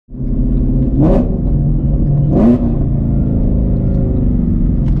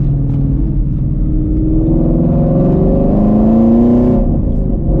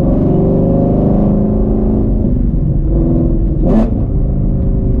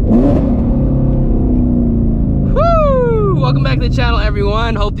to the channel,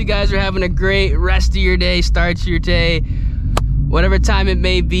 everyone. Hope you guys are having a great rest of your day, start to your day, whatever time it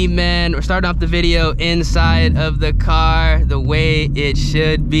may be, man. We're starting off the video inside of the car the way it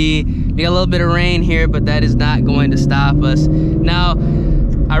should be. We got a little bit of rain here, but that is not going to stop us. Now,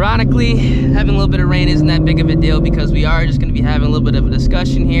 ironically, having a little bit of rain isn't that big of a deal because we are just going to be having a little bit of a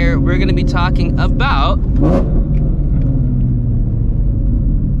discussion here. We're going to be talking about...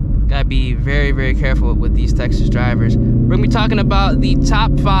 Gotta be very, very careful with these Texas drivers. We're gonna be talking about the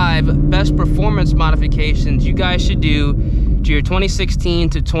top 5 best performance modifications you guys should do to your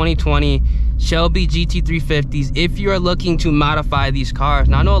 2016 to 2020 Shelby GT350s if you are looking to modify these cars.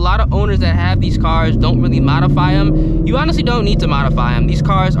 Now, I know a lot of owners that have these cars don't really modify them. You honestly don't need to modify them. These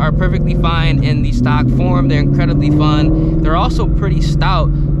cars are perfectly fine in the stock form. They're incredibly fun. They're also pretty stout,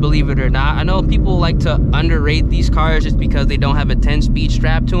 believe it or not. I know people like to underrate these cars just because they don't have a 10-speed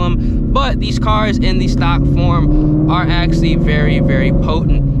strap to them, but these cars in the stock form are actually very, very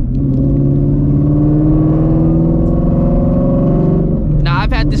potent.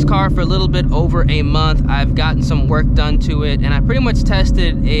 I've had this car for a little bit over a month. I've gotten some work done to it, and I pretty much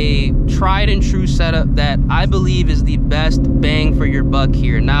tested a tried and true setup that I believe is the best bang for your buck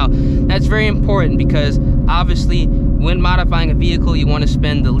here. Now, that's very important because obviously when modifying a vehicle, you want to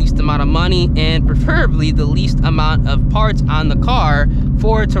spend the least amount of money and preferably the least amount of parts on the car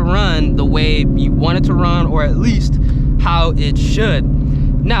for it to run the way you want it to run, or at least how it should.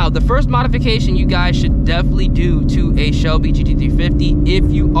 Now, the first modification you guys should definitely do to a Shelby GT350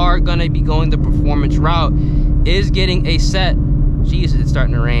 if you are gonna be going the performance route is getting a set, Jesus, it's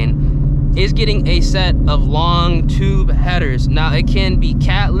starting to rain, is getting a set of long tube headers. Now, it can be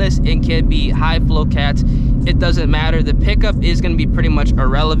catless, it can be high flow cats, it doesn't matter. The pickup is gonna be pretty much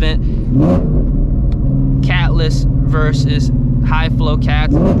irrelevant. Catless versus high flow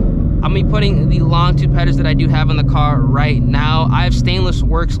cats. I'm gonna be putting the long tube headers that I do have in the car right now. I have Stainless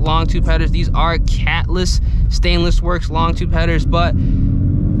Works long tube headers. These are catless Stainless Works long tube headers, but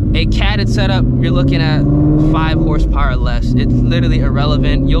a catted setup, you're looking at 5 horsepower less. It's literally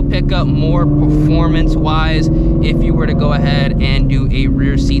irrelevant. You'll pick up more performance wise if you were to go ahead and do a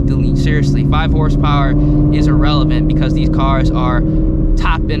rear seat delete. Seriously, 5 horsepower is irrelevant because these cars are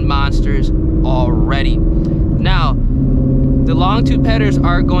top end monsters already. Now, the long tube headers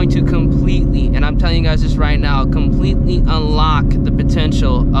are going to completely, and I'm telling you guys this right now, completely unlock the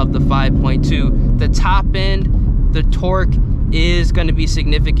potential of the 5.2. The top end, the torque is going to be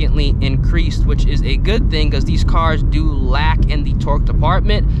significantly increased, which is a good thing because these cars do lack in the torque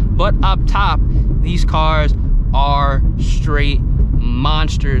department. But up top, these cars are straight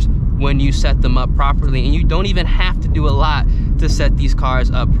monsters when you set them up properly. And you don't even have to do a lot to set these cars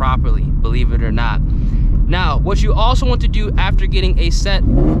up properly, believe it or not. Now, what you also want to do after getting a set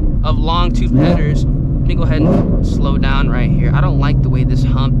of long tube headers, let me go ahead and slow down right here. I don't like the way this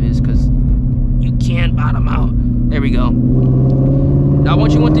hump is because you can't bottom out. There we go. Now,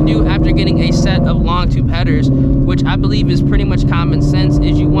 what you want to do after getting a set of long tube headers, which I believe is pretty much common sense,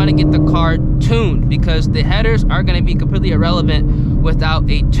 is you want to get the car tuned because the headers are going to be completely irrelevant without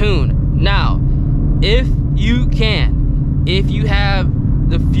a tune. Now, if you can, if you have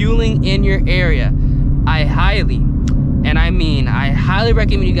the fueling in your area, I highly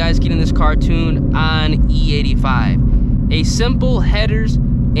recommend you guys getting this car tuned on E85. A simple headers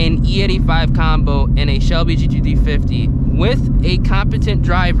and E85 combo in a Shelby GT350 with a competent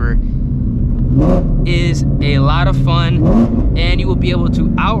driver is a lot of fun, and you will be able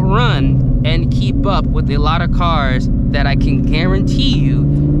to outrun and keep up with a lot of cars that I can guarantee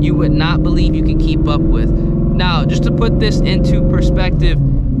you would not believe you could keep up with. Now, just to put this into perspective,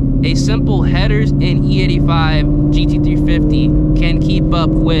 a simple headers in E85 GT350 can keep up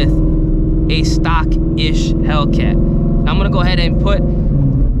with a stock-ish Hellcat. Now, I'm gonna go ahead and put,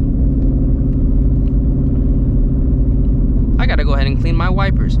 I gotta go ahead and clean my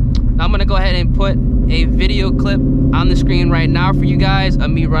wipers. Now, I'm gonna go ahead and put a video clip on the screen right now for you guys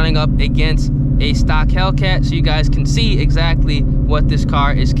of me running up against a stock Hellcat so you guys can see exactly what this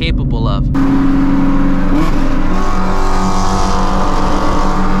car is capable of.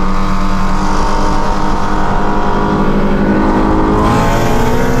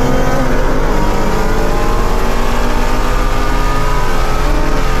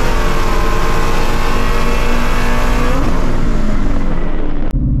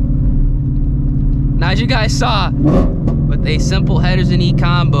 As you guys saw, with a simple headers and E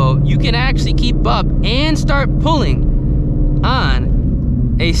combo, you can actually keep up and start pulling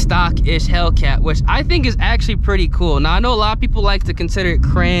on a stock-ish Hellcat, which I think is actually pretty cool. Now, I know a lot of people like to consider it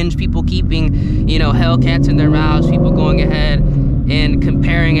cringe, people keeping, you know, Hellcats in their mouths, people going ahead and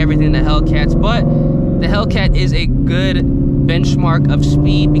comparing everything to Hellcats, but the Hellcat is a good benchmark of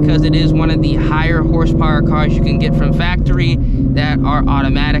speed because it is one of the higher horsepower cars you can get from factory that are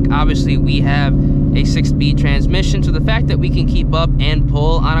automatic. Obviously, we have a 6-speed transmission, so the fact that we can keep up and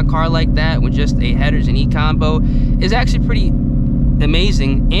pull on a car like that with just a headers and e-combo is actually pretty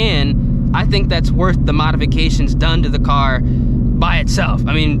amazing, and I think that's worth the modifications done to the car by itself.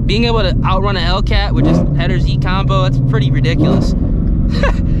 I mean, being able to outrun a Hellcat with just headers e-combo, that's pretty ridiculous.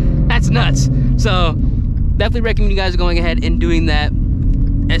 That's nuts. So definitely recommend you guys going ahead and doing that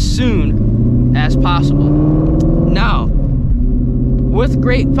as soon as possible. Now, with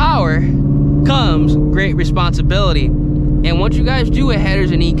great power comes great responsibility, and once you guys do a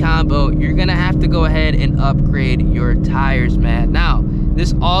headers and e-combo, you're gonna have to go ahead and upgrade your tires, man. Now,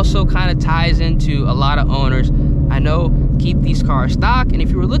 this also kind of ties into a lot of owners I know keep these cars stock, and if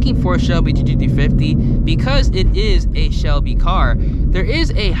you were looking for a Shelby GT350, because it is a Shelby car, there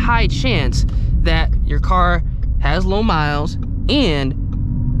is a high chance that your car has low miles and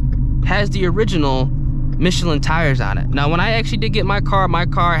has the original Michelin tires on it. Now, when I actually did get my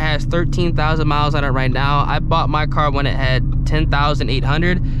car has 13,000 miles on it right now. I bought my car when it had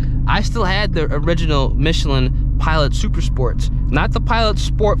 10,800. I still had the original Michelin Pilot Super Sports, not the Pilot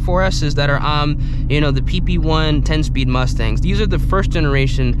Sport 4S's that are on, you know, the PP1 10-speed Mustangs. These are the first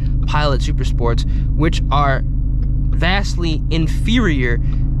generation Pilot Super Sports, which are vastly inferior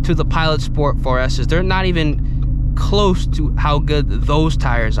to the Pilot Sport 4S's. They're not even close to how good those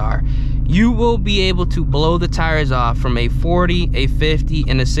tires are. You will be able to blow the tires off from a 40, a 50,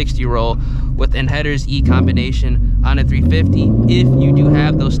 and a 60 roll with an headers E combination on a 350 if you do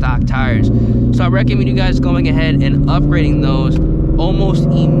have those stock tires. So I recommend you guys going ahead and upgrading those almost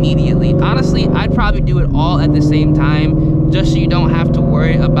immediately. Honestly, I'd probably do it all at the same time just so you don't have to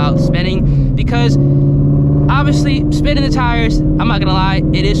worry about spinning, because obviously spinning the tires, I'm not gonna lie,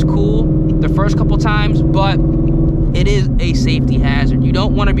 it is cool the first couple times, but it is a safety hazard. You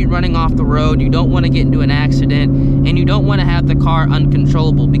don't want to be running off the road, you don't want to get into an accident, and you don't want to have the car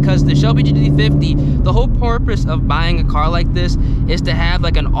uncontrollable, because the Shelby GT350, the whole purpose of buying a car like this is to have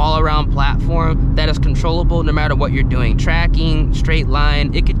like an all-around platform that is controllable no matter what you're doing. Tracking, straight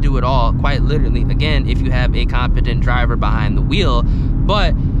line, it could do it all, quite literally, again, if you have a competent driver behind the wheel.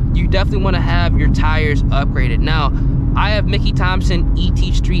 But you definitely want to have your tires upgraded. Now, I have Mickey Thompson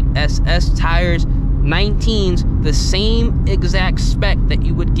ET Street SS tires, 19s, the same exact spec that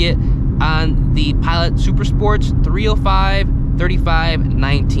you would get on the Pilot Super Sports 305, 35,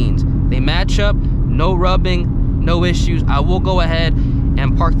 19s. They match up, no rubbing, no issues. I will go ahead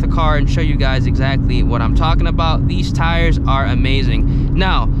and park the car and show you guys exactly what I'm talking about. These tires are amazing.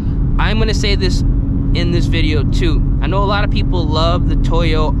 Now, I'm gonna say this in this video too. I know a lot of people love the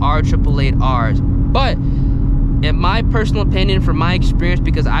Toyo R888Rs, but in my personal opinion, from my experience,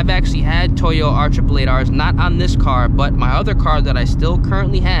 because I've actually had Toyo R888Rs, not on this car, but my other car that I still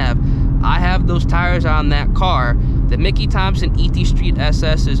currently have, I have those tires on that car. The Mickey Thompson ET Street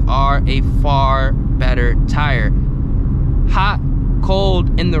SS's are a far better tire. Hot,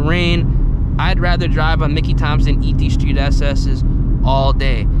 cold, in the rain, I'd rather drive on Mickey Thompson ET Street SS's all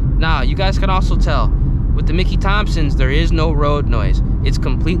day. Now, you guys can also tell, with the Mickey Thompsons, there is no road noise. It's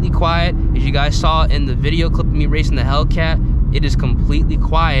completely quiet. As you guys saw in the video clip of me racing the Hellcat, it is completely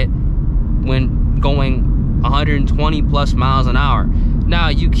quiet when going 120 plus miles an hour. Now,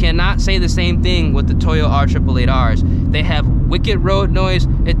 you cannot say the same thing with the Toyo R888Rs. They have wicked road noise.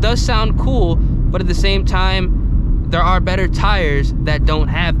 It does sound cool, but at the same time, there are better tires that don't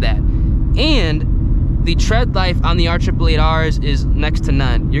have that. And the tread life on the R888Rs is next to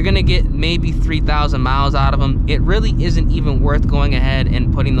none. You're gonna get maybe 3,000 miles out of them. It really isn't even worth going ahead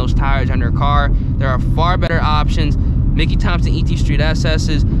and putting those tires on your car. There are far better options. Mickey Thompson ET Street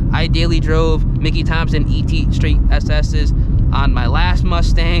SS's. I daily drove Mickey Thompson ET Street SS's on my last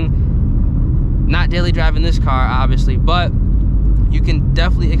Mustang. Not daily driving this car, obviously, but you can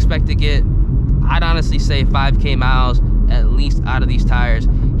definitely expect to get, I'd honestly say 5K miles at least out of these tires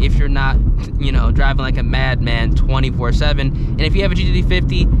if you're not, you know, driving like a madman 24/7. And if you have a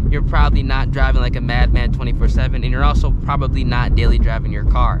GT350, you're probably not driving like a madman 24/7, and you're also probably not daily driving your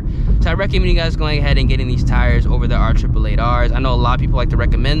car. So I recommend you guys going ahead and getting these tires over the R888Rs. I know a lot of people like to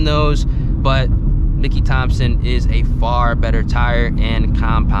recommend those, but Mickey Thompson is a far better tire and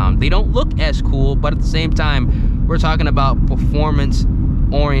compound. They don't look as cool, but at the same time, we're talking about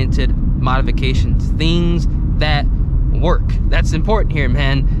performance-oriented modifications, things that work. That's important here,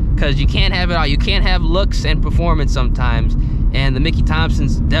 man, because you can't have it all. You can't have looks and performance sometimes, and the Mickey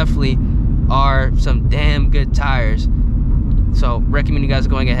Thompsons definitely are some damn good tires. So recommend you guys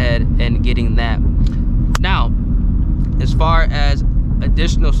going ahead and getting that. Now, as far as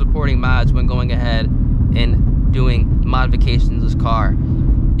additional supporting mods when going ahead and doing modifications to this car.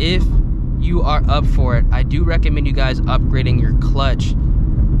 If you are up for it, I do recommend you guys upgrading your clutch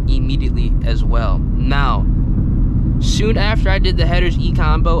immediately as well. Now, soon after I did the headers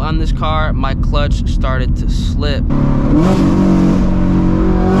E-combo on this car, my clutch started to slip.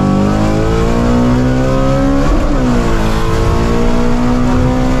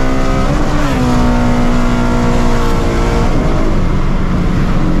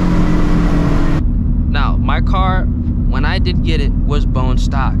 Now, my car, when I did get it, was bone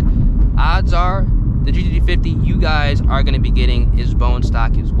stock. Odds are the GT350 you guys are going to be getting is bone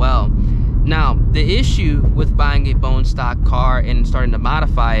stock as well. Now, the issue with buying a bone stock car and starting to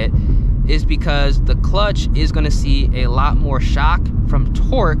modify it is because the clutch is going to see a lot more shock from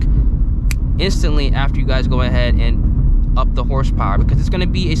torque instantly after you guys go ahead and up the horsepower, because it's going to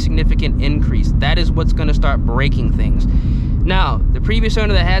be a significant increase. That is what's going to start breaking things. Now, the previous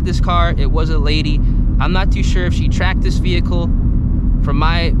owner that had this car, it was a lady. I'm not too sure if she tracked this vehicle. From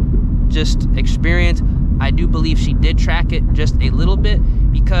my just experience, I do believe she did track it just a little bit,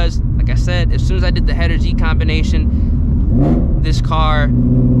 because like I said, as soon as I did the header Z combination, this car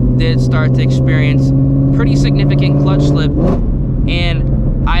did start to experience pretty significant clutch slip,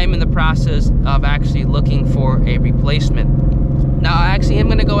 and I am in the process of actually looking for a replacement. Now, I actually am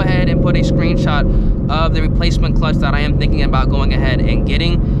going to go ahead and put a screenshot of the replacement clutch that I am thinking about going ahead and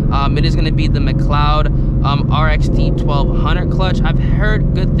getting. It is going to be the McLeod RXT 1200 clutch. I've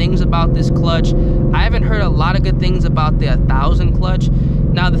heard good things about this clutch. I haven't heard a lot of good things about the 1000 clutch.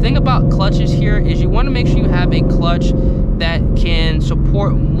 Now, the thing about clutches here is you want to make sure you have a clutch that can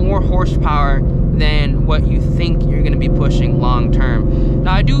support more horsepower than what you think you're going to be pushing long term.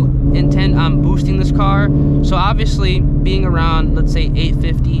 Now, I do intend on boosting this car, so obviously being around, let's say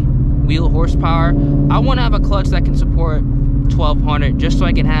 850 wheel horsepower, I want to have a clutch that can support 1200, just so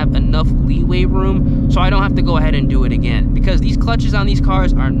I can have enough leeway room so I don't have to go ahead and do it again, because these clutches on these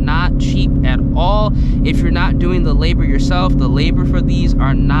cars are not cheap at all. If you're not doing the labor yourself, the labor for these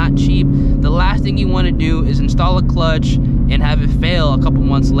are not cheap. The last thing you want to do is install a clutch and have it fail a couple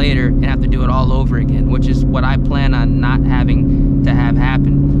months later and have to do it all over again, which is what I plan on not having to have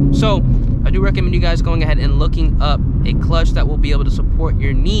happen. So I do recommend you guys going ahead and looking up a clutch that will be able to support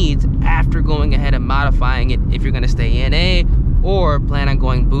your needs after going ahead and modifying it, if you're going to stay NA or plan on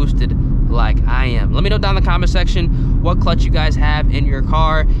going boosted like I am. Let me know down in the comment section what clutch you guys have in your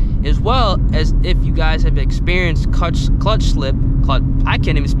car, as well as if you guys have experienced clutch slip, I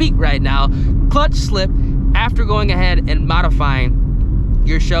can't even speak right now, clutch slip after going ahead and modifying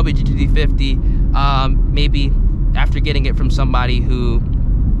your Shelby GT350, maybe after getting it from somebody who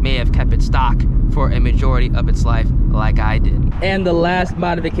may have kept it stock for a majority of its life like I did. And the last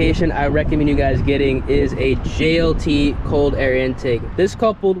modification I recommend you guys getting is a JLT Cold Air Intake. This,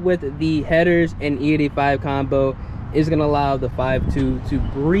 coupled with the headers and E85 combo, is going to allow the 5.2 to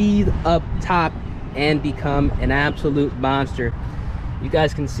breathe up top and become an absolute monster. You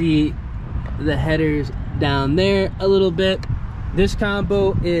guys can see the headers down there a little bit. This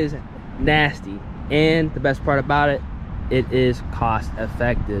combo is nasty, and the best part about it, it is cost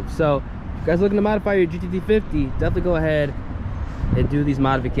effective. So if you guys looking to modify your GT350, definitely go ahead and do these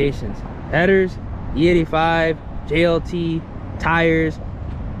modifications. Headers, E85, JLT, tires,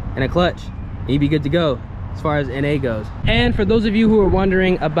 and a clutch, and you'd be good to go as far as NA goes. And for those of you who are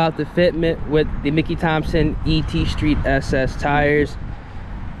wondering about the fitment with the Mickey Thompson ET Street SS tires,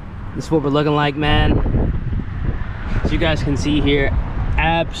 this is what we're looking like, man. As you guys can see here,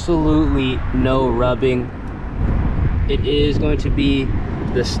 absolutely no rubbing. It is going to be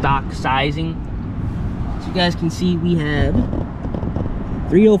the stock sizing. As you guys can see, we have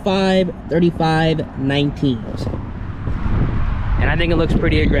 305, 35, 19s. And I think it looks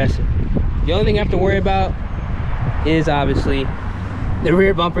pretty aggressive. The only thing I have to worry about is obviously the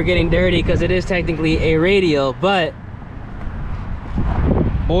rear bumper getting dirty, because it is technically a radial, but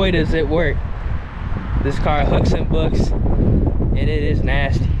boy does it work. This car hooks and books, and it is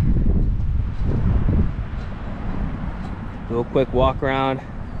nasty. Do a quick walk around.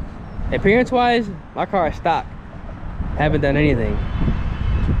 Appearance wise, my car is stock. Haven't done anything.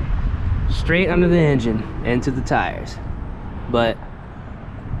 Straight under the engine into the tires. But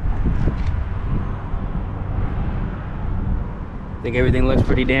I think everything looks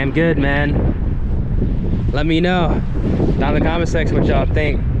pretty damn good, man. Let me know down in the comment section what y'all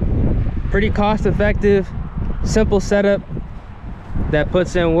think. Pretty cost effective, simple setup that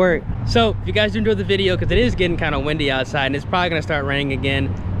puts in work. So if you guys do enjoy the video, because it is getting kind of windy outside and it's probably going to start raining again,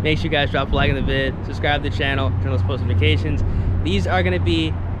 make sure you guys drop a like on the vid, subscribe to the channel, turn those post notifications. These are going to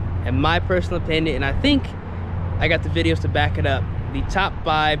be, in my personal opinion, and I think I got the videos to back it up, the top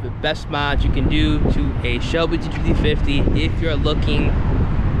 5 best mods you can do to a Shelby GT350 if you're looking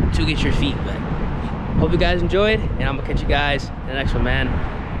to get your feet wet. Hope you guys enjoyed, and I'm gonna catch you guys in the next one,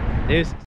 man. Deuces.